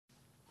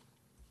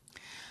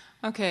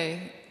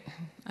Okay,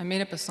 I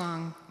made up a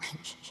song.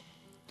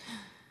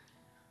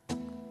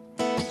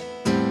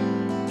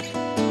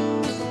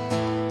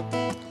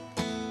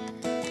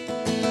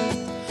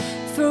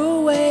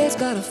 Throwaway's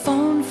got a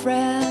phone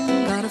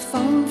friend, got a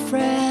phone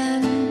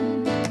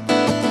friend.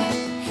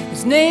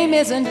 His name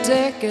isn't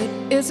Dick,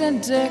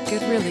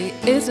 it really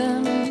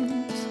isn't.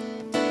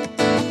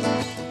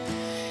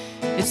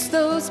 It's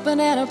those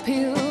banana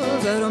peels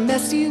that'll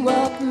mess you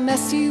up,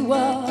 mess you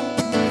up.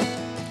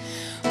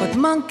 But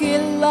monkey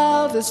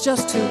love is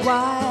just too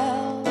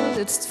wild,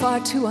 it's far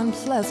too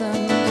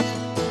unpleasant.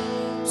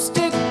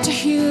 Stick to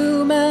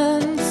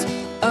humans,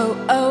 oh,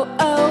 oh,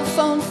 oh,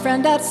 phone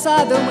friend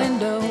outside the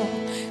window.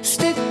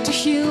 Stick to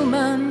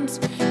humans,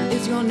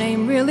 is your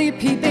name really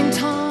Peeping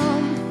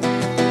Tom?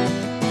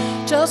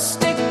 Just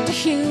stick to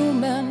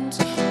humans,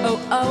 oh,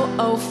 oh,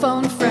 oh,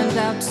 phone friend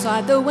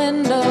outside the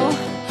window.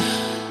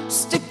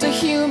 Stick to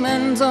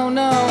humans, oh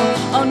no,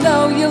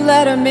 you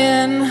let him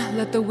in.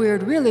 Let the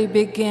weird really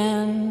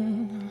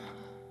begin.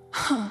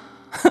 Huh.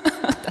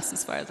 That's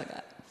as far as I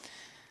got.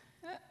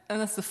 And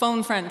that's the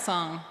phone friend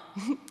song.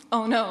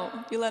 Oh no,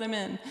 you let him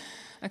in.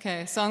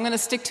 Okay, so I'm gonna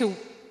stick to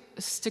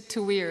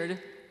weird.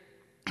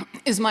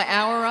 Is my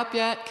hour up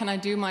yet? Can I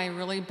do my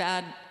really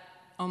bad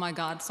oh my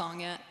god song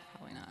yet?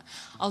 Probably not.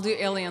 I'll do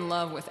Alien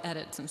Love with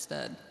edits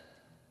instead.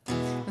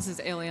 This is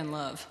Alien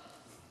Love.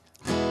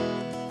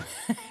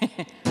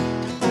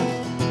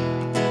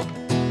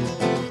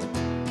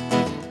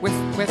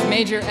 with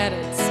major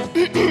edits.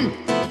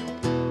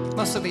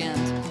 Most of the end.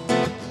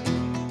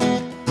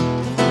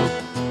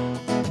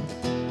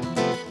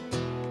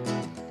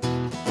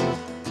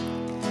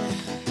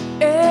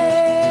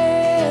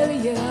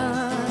 Alien,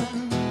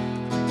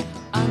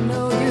 I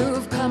know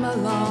you've come a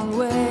long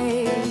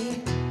way.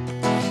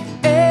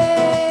 Alien,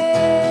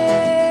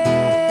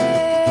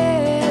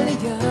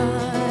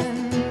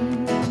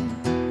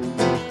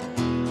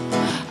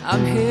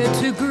 I'm here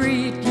to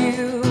greet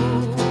you.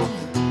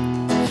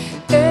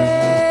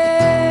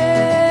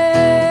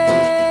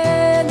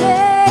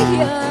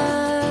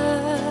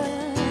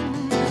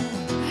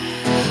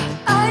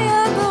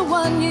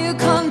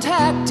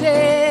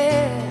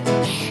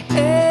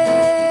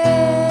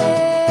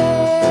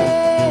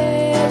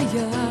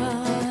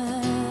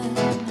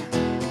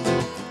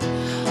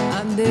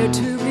 There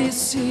to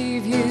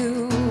receive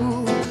you.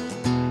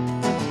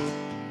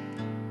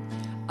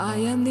 I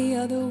am the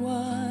other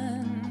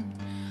one.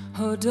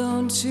 Oh,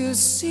 don't you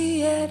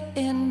see it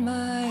in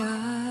my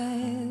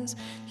eyes?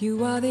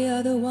 You are the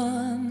other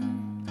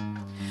one.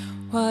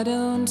 Why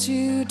don't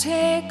you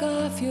take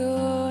off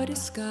your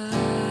disguise?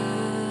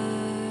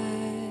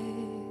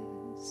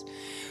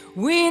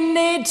 We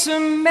need to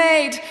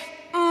mate.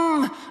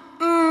 Oh.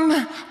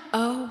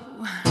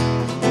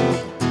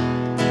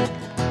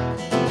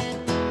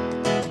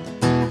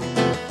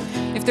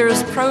 If there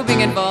is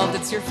probing involved,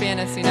 it's your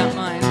fantasy, not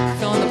mine.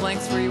 Fill in the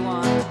blanks where you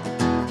want.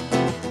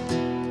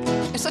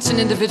 It's such an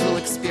individual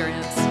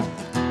experience.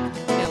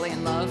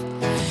 Alien love.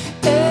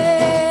 Alien,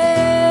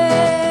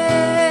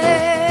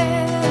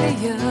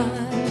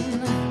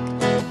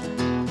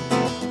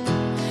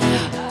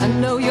 I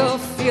know you're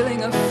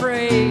feeling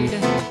afraid.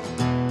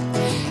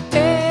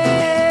 Alien,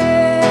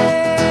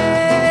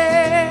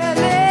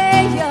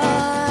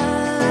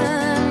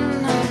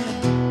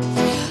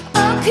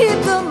 I'll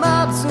keep the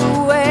mobs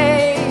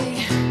away.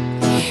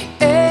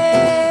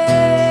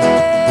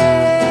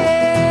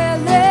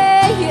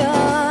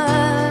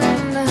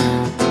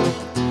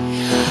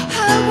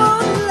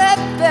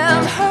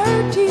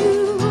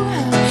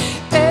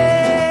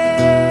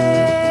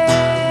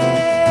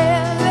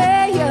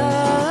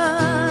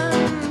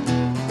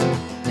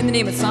 In the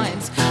name of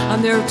science,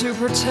 I'm there to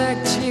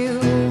protect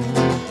you.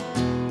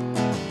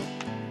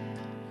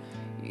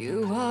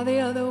 You are the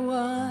other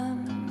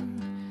one.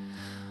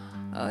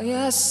 Oh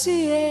yeah, I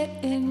see it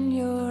in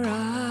your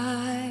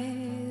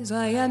eyes.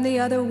 I am the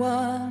other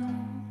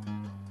one.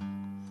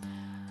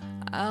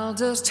 I'll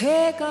just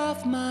take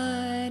off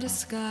my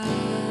disguise.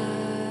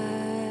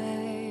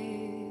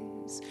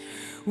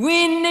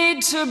 We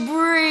need to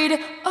breed.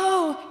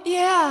 Oh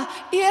yeah,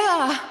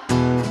 yeah.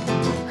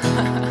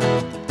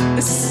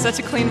 This is such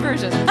a clean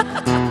version.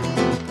 Alien,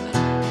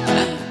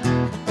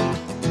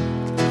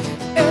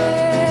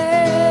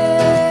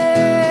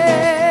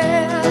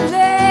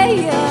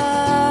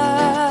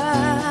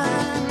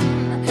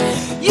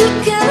 you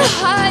can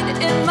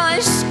hide in my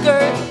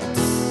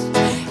skirts.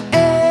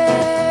 Alien,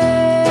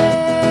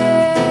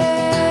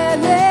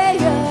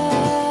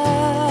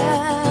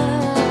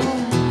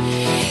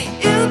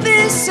 you'll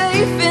be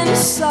safe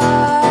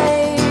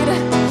inside.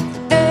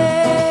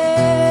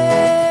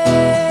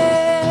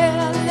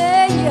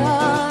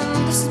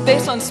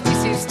 Based on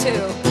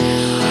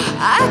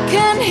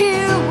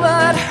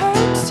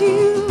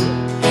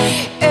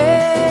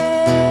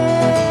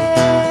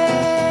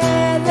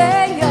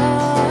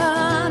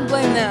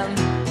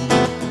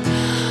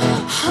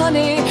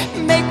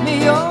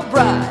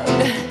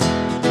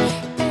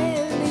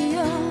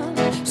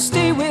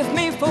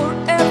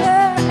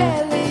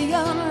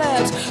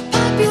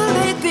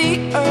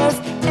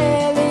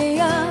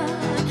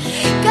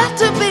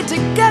to be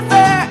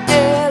together,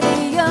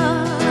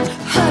 alien.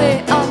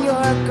 Honey, I'm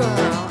your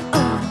girl.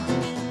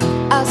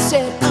 I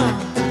said,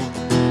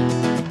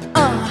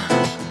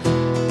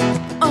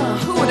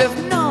 who would have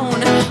known?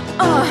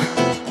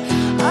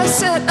 I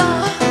said,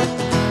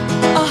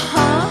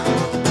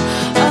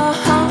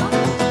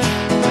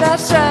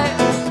 that's right.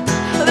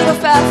 A little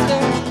faster.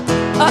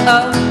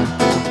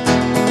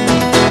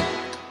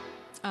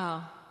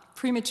 Oh,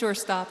 premature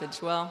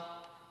stoppage. Well,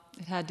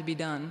 it had to be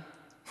done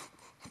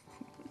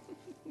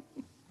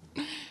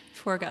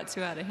before it got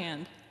too out of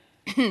hand.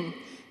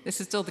 This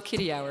is still the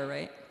kiddie hour,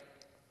 right?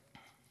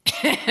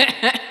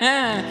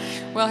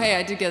 Well, hey,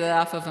 I did get it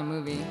off of a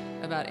movie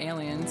about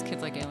aliens,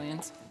 kids like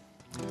aliens.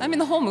 I mean,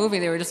 the whole movie,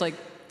 they were just like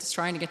just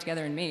trying to get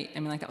together and mate. I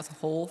mean, like that was the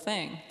whole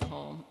thing, the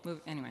whole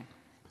movie. Anyway,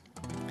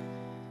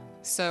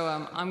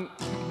 so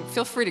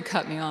feel free to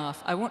cut me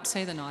off. I won't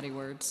say the naughty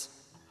words.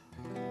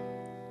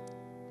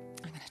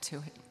 I'm gonna do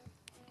it.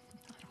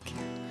 I don't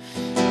care.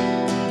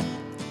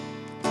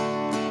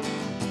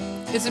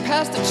 Is it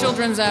past the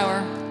children's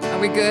hour? Are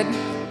we good?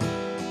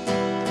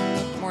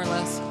 More or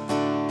less.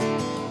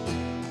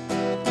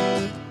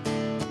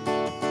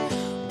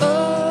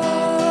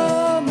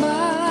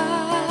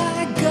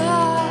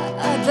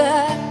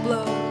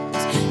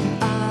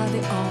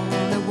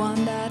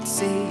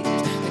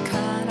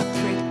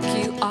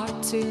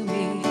 To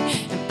me,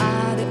 am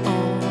I the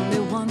only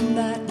one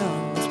that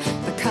knows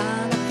the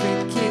kind of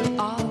prick you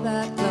are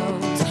that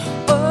knows?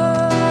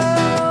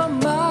 Oh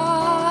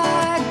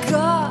my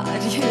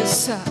God, you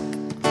suck.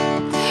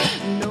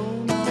 No,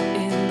 not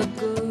in the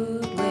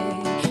good way.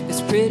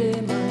 It's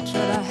pretty much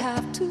what I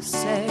have to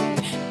say.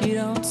 You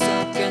don't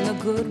suck in the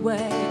good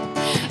way.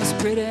 It's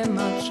pretty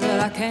much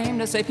what I came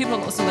to say. People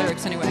don't listen to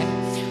lyrics anyway.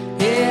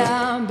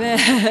 Yeah, I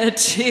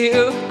met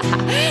you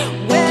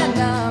when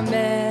I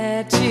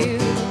met you.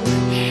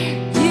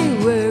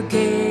 Were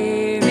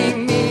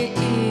gaming me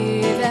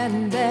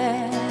even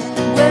then.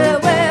 Well,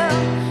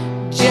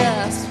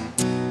 just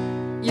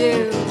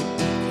you.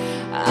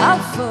 I'll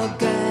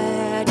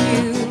forget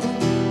you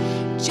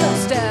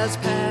just as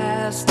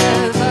fast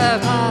as I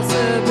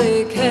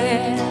possibly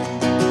can.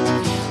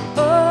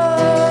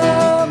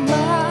 Oh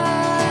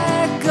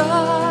my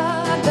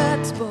God,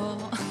 that's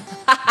bull.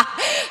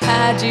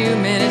 Had you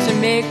managed to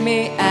make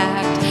me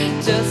act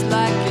just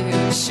like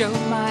you, show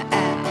my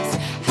ass?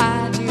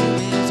 Had you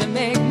managed to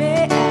make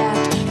me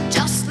act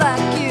just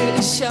like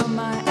you, show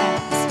my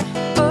ass?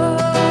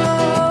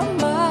 Oh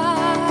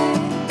my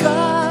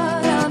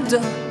God, I'm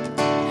done.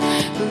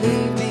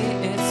 Believe me,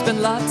 it's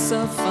been lots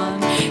of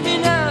fun. You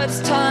know it's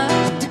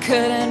time to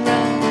cut and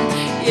run.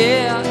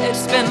 Yeah,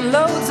 it's been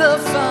loads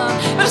of fun.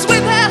 But it's